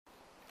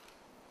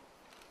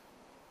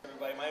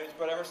everybody. My name is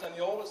Bret Emerson. I'm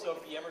the oldest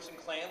of the Emerson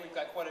clan. We've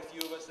got quite a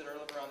few of us that are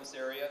living around this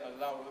area.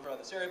 Not live around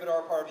this area, but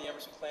are part of the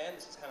Emerson clan.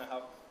 This is kind of how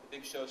the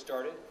big show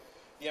started.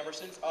 The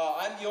Emersons.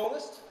 I'm the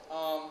oldest.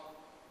 I'm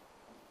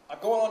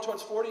going on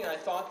towards 40, and I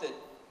thought that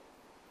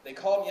they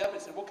called me up and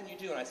said, "What can you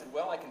do?" And I said,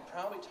 "Well, I can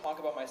probably talk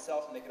about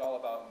myself and make it all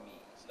about me."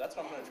 So that's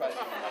what I'm going to try to do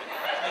tonight.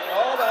 Make it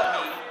all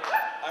about me.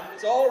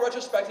 It's all a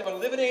retrospective. I'm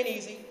living ain't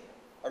easy.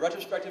 A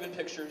retrospective in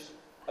pictures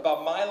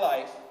about my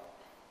life,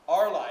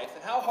 our life,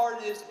 and how hard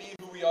it is to be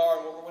who we are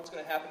and what's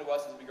going to happen to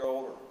us as we grow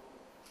older.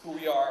 Who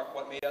we are,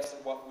 what made us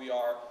what we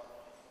are,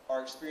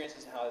 our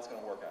experiences, and how that's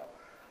going to work out.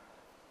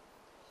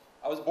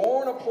 I was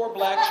born a poor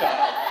black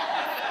child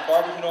in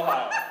Barberton,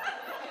 Ohio.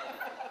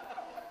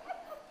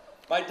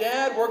 My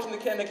dad worked in the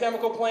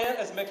chemical plant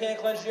as a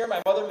mechanical engineer.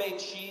 My mother made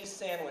cheese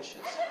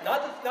sandwiches.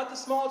 Not the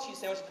small cheese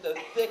sandwiches, but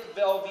the thick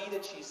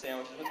Velveeta cheese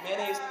sandwiches with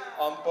mayonnaise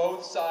on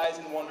both sides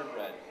and Wonder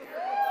Bread.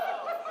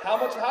 How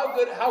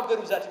good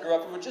was that to grow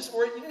up? You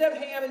didn't have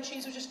ham and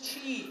cheese, it was just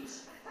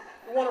cheese.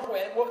 Wonderful.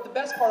 And the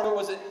best part of it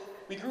was that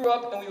we grew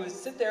up and we would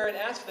sit there and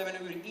ask for them and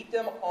we would eat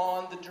them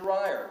on the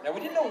dryer. Now we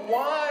didn't know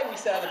why we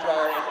sat on the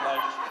dryer and ate them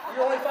like we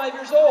were only 5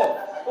 years old.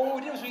 But what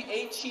we did was we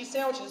ate cheese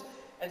sandwiches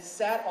and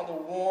sat on the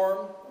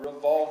warm,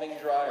 revolving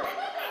dryer.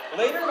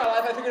 Later in my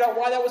life I figured out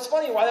why that was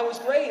funny, why that was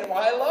great, and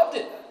why I loved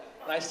it.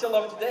 And I still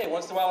love it today.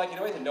 Once in a while I can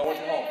do anything, no one's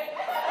at home.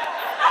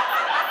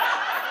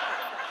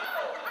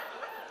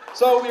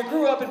 So we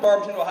grew up in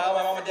Barberton, Ohio.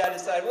 My mom and dad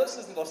decided, well, this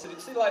isn't the city.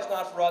 City life's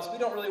not for us. We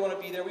don't really want to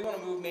be there. We want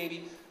to move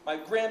maybe. My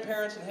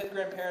grandparents and his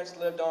grandparents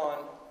lived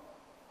on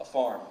a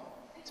farm.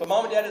 So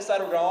mom and dad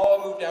decided we're going to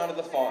all move down to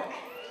the farm.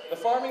 The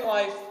farming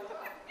life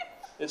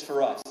is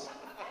for us.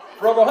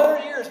 For over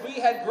 100 years, we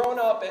had grown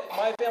up,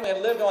 my family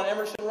had lived on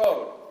Emerson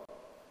Road.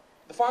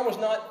 The farm was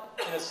not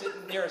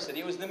near a city.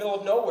 It was in the middle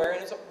of nowhere,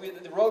 and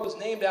the road was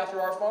named after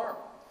our farm.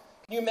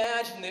 Can you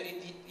imagine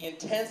the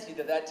intensity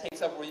that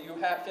takes up where your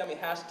family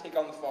has to take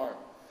on the farm?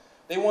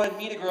 They wanted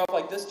me to grow up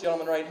like this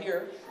gentleman right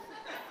here.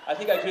 I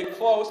think I could get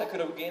close. I could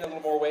have gained a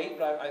little more weight,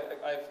 but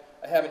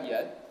I haven't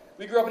yet.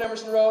 We grew up in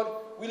Emerson Road.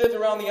 We lived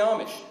around the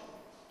Amish.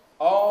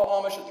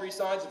 All Amish are three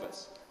sides of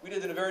us. We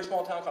lived in a very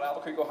small town called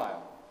Apple Creek,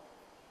 Ohio.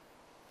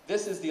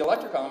 This is the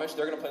electric Amish.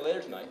 They're going to play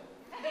later tonight.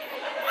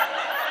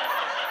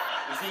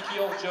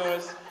 Ezekiel,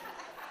 Jonas,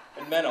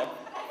 and Menno.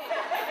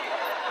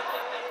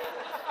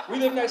 We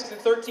lived next to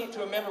the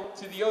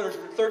Yoders,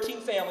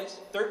 13 families,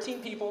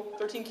 13 people,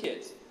 13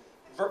 kids.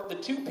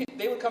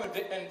 They would come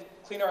and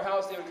clean our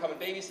house, they would come and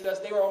babysit us,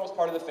 they were almost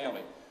part of the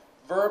family.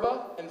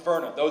 Verba and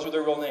Verna, those were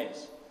their real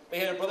names. They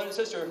had a brother and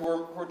sister who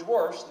were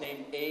dwarfs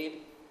named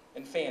Abe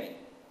and Fanny.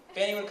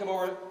 Fanny would come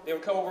over, they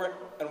would come over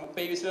and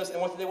babysit us,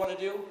 and what did they want to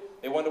do?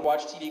 They wanted to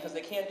watch TV because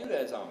they can't do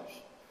that as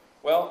Amish.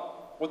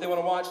 Well, what they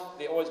want to watch?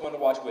 They always wanted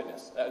to watch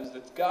Witness. That was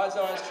the God's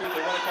honest truth,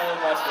 they wanted to come over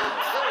and watch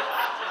Witness.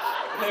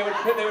 And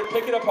they would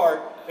pick it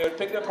apart. They would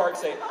pick it apart.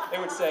 They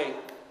would say,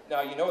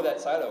 "Now you know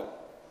that silo.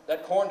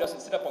 That corn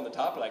doesn't sit up on the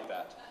top like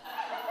that.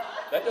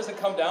 That doesn't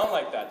come down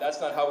like that. That's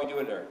not how we do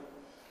it there."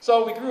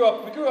 So we grew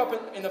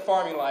up in the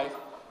farming life.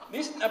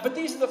 But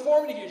these are the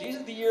formative years. These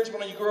are the years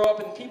when you grow up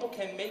and people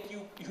can make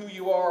you who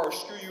you are or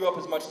screw you up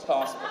as much as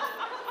possible.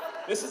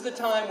 This is the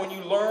time when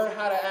you learn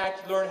how to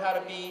act, you learn how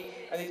to be,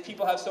 and these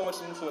people have so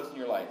much influence in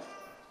your life.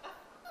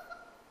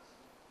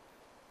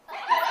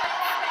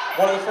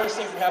 One of the first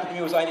things that happened to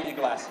me was I needed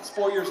glasses.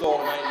 4 years old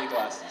and I needed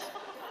glasses.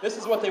 This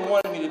is what they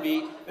wanted me to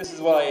be. This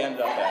is what I ended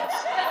up as.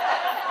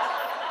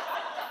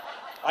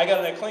 I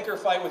got in a clinker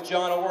fight with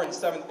John Orr when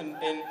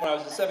I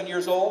was 7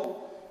 years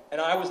old,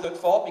 and I was at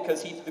fault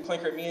because he threw the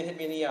clinker at me and hit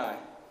me in the eye.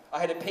 I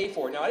had to pay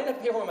for it. Now, I didn't have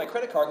to pay for it with my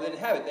credit card because I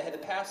didn't have it. They had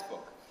the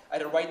passbook. I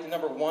had to write the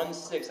number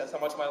 16. That's how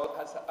much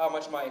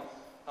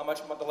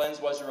the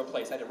lens was to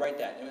replace. I had to write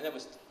that. And that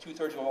was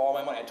 2/3 of all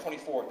my money. I had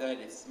 24, then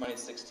it's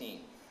minus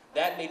 16.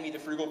 That made me the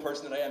frugal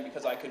person that I am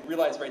because I could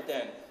realize right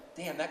then,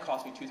 damn, that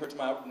cost me 2/3 of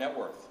my net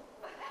worth.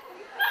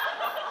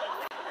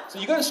 So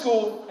you go to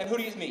school, and who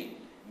do you meet?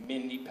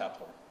 Mindy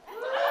Pepler.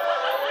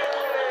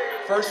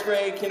 First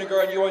grade,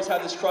 kindergarten, you always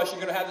have this crush.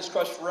 You're going to have this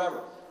crush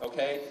forever,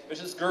 okay?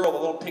 There's this girl, the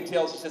little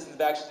pigtails, she sits in the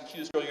back. She's the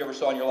cutest girl you ever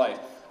saw in your life.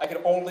 I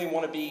could only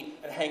want to be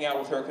and hang out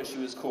with her because she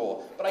was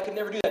cool. But I could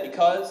never do that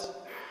because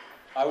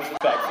I was a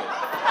fat kid.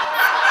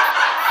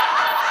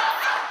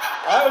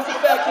 I was a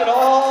fat kid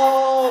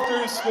all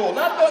through school.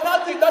 Not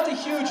the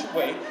huge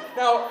weight.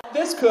 Now,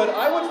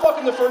 I would fuck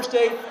in the first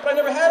date, but I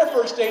never had a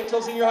first date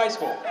until senior high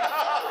school.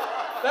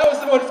 That was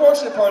the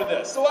unfortunate part of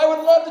this. So I would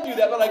love to do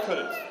that, but I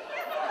couldn't.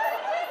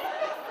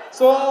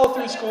 So all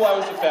through school, I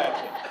was a fat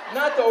kid.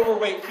 Not the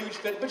overweight, huge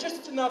fit, but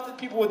just enough that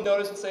people would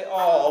notice and say,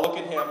 "Oh, look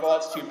at him. Well,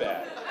 that's too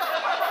bad."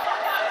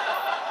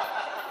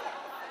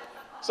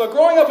 So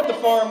growing up at the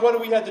farm, what do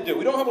we have to do?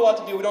 We don't have a lot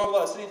to do. We don't have a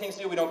lot of city things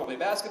to do. We don't go play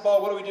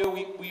basketball. What do?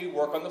 We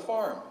work on the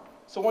farm.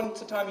 So once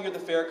the time of year the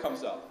fair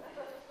comes up,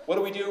 what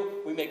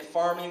do? We make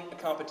farming a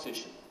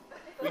competition.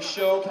 We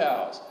show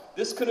cows.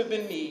 This could have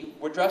been me.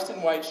 We're dressed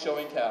in white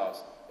showing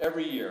cows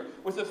every year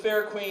with the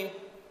fair queen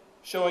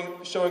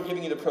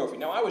giving you the trophy.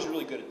 Now, I was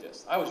really good at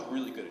this. I was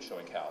really good at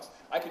showing cows.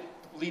 I could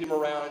lead them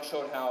around and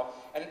show how.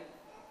 And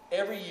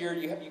Every year,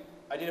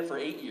 I did it for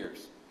 8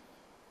 years.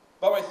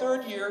 By my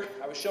 3rd year,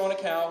 I was showing a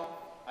cow.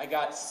 I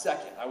got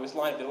second.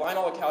 They line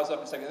all the cows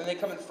up in second. Then they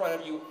come in front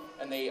of you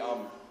and they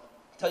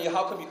tell you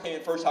how come you came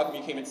in first, how come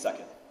you came in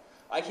second.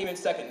 I came in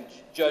second.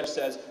 Judge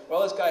says,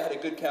 well, this guy had a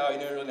good cow. He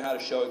didn't really know how to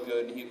show it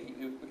good. He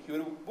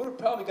would have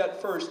probably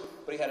got first,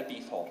 but he had a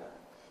beef halter.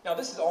 Now,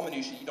 this is all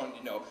minutiae. You don't need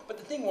to know. But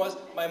the thing was,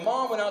 my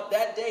mom went out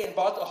that day and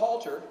bought the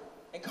halter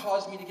and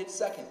caused me to get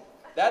second.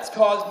 That's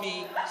caused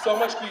me so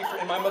much grief,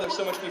 and my mother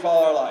so much grief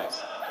all our lives.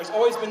 There's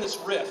always been this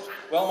rift.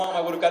 Well, Mom,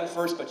 I would have gotten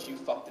first, but you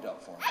fucked it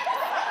up for me.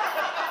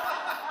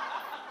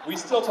 We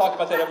still talk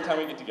about that every time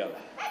we get together.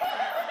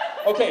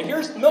 Okay,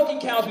 here's milking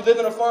cows. We live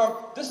on a farm.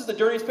 This is the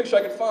dirtiest picture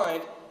I could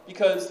find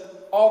because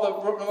all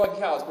the milking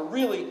cows. But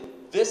really,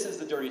 this is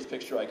the dirtiest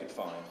picture I could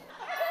find.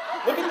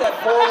 Look at that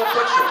horrible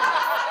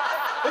picture.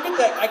 Look at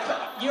that. I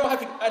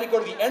had to go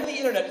to the end of the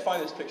internet to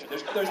find this picture.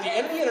 There's the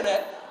end of the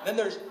internet, then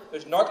there's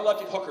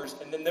narcoleptic hookers,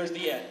 and then there's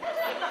the end.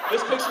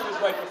 This picture was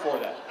right before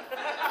that.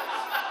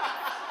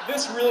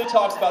 This really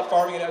talks about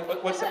farming and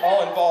what's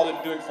all involved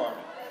in doing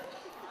farming.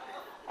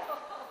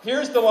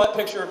 Here's the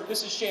picture.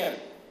 This is Shannon.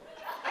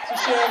 This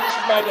is Shannon. This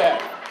is my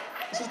dad.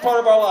 This is part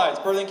of our lives,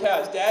 birthing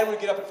calves. Dad would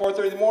get up at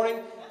 4:30 in the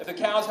morning. If the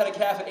cows had a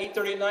calf at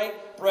 8:30 at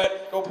night,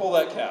 Bret, go pull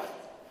that calf.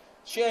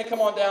 Shannon, come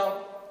on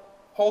down.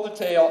 Hold the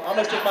tail. I'm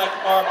going to stick my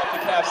arm up the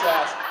cow's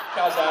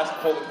ass,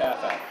 and pull the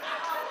calf out.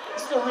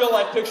 This is a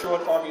real-life picture of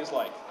what farming is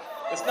like.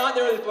 It's not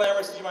nearly as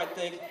glamorous as you might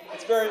think.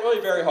 It's really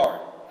very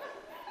hard.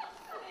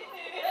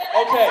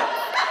 Okay.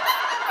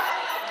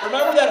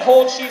 Remember that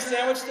whole cheese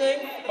sandwich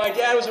thing? My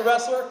dad was a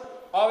wrestler.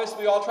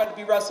 Obviously, we all tried to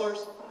be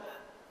wrestlers.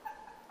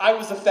 I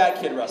was the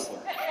fat kid wrestler.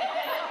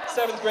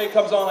 7th grade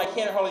comes on. I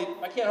can't hardly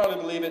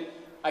believe it.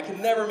 I could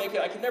never make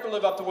it. I could never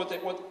live up to what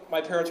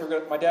my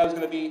dad was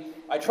going to be.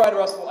 I tried to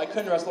wrestle. I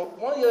couldn't wrestle.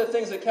 One of the other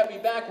things that kept me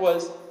back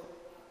was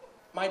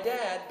my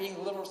dad, being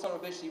the liberal son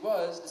of a bitch he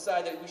was,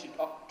 decided that we should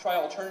try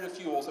alternative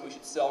fuels and we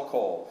should sell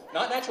coal.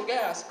 Not natural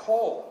gas,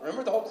 coal.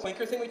 Remember the whole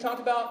clinker thing we talked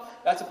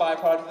about? That's a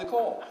byproduct of the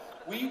coal.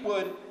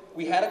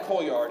 We had a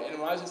coal yard, and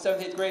when I was in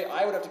 7th, 8th grade,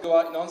 I would have to go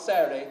out on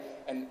Saturday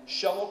and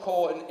shovel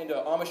coal into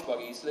Amish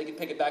buggies so they could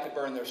pick it back and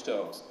burn their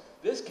stoves.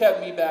 This kept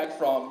me back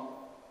from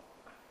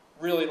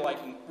really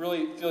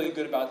feeling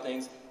good about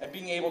things and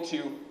being able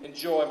to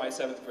enjoy my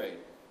 7th grade.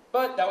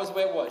 But that was the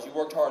way it was. You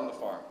worked hard on the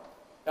farm.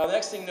 Now, the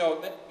next thing you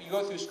know, you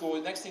go through school,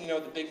 the next thing you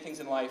know, the big things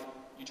in life,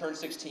 you turn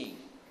 16.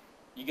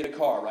 You get a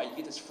car, right? You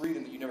get this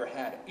freedom that you never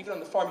had. Even on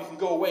the farm, you can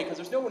go away because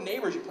there's no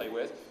neighbors you play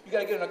with. You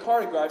got to get in a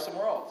car to drive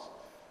somewhere else.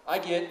 I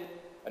get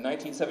a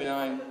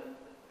 1979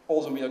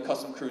 Oldsmobile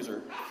Custom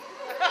Cruiser.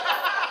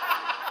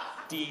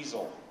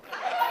 Diesel.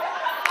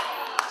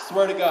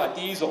 Swear to God,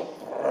 diesel.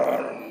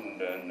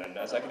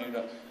 As I can do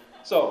now.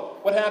 So,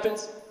 what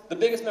happens? The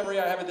biggest memory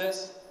I have of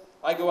this,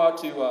 I go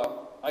out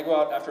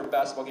after a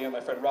basketball game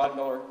with my friend Rod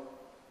Miller,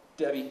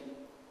 Debbie,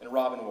 and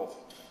Robin Wolf.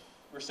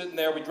 We're sitting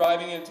there, we're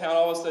driving into town,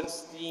 all of a sudden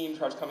steam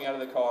starts coming out of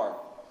the car.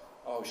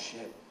 Oh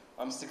shit,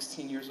 I'm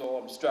 16 years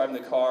old, I'm just driving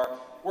the car.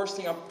 Worst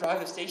thing, I'm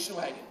driving a station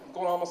wagon. I'm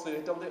going almost like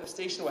a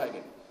station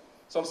wagon.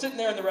 So I'm sitting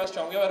there in the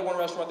restaurant. We only had one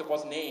restaurant that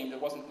wasn't named.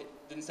 It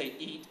didn't say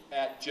Eat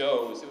at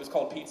Joe's. It was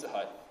called Pizza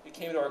Hut. It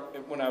came to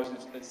when I was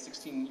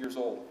 16 years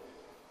old.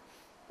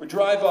 We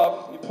drive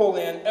up, we pull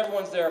in,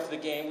 everyone's there for the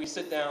game. We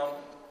sit down.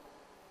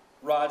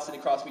 Rod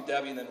sitting across from me,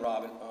 Debbie, and then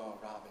Robin. Oh,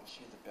 Robin,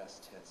 she had the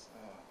best tits. Oh,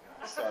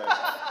 God, sorry.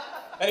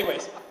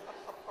 Anyways,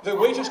 the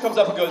waitress comes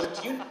up and goes,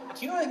 do you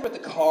know anything about the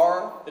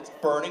car that's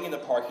burning in the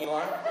parking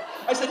lot?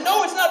 I said,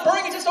 no, it's not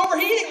burning, it's just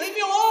overheating, leave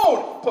me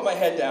alone. Put my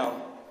head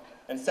down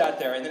and sat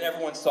there, and then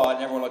everyone saw it,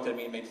 and everyone looked at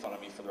me and made fun of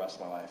me for the rest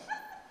of my life.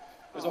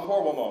 It was a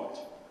horrible moment.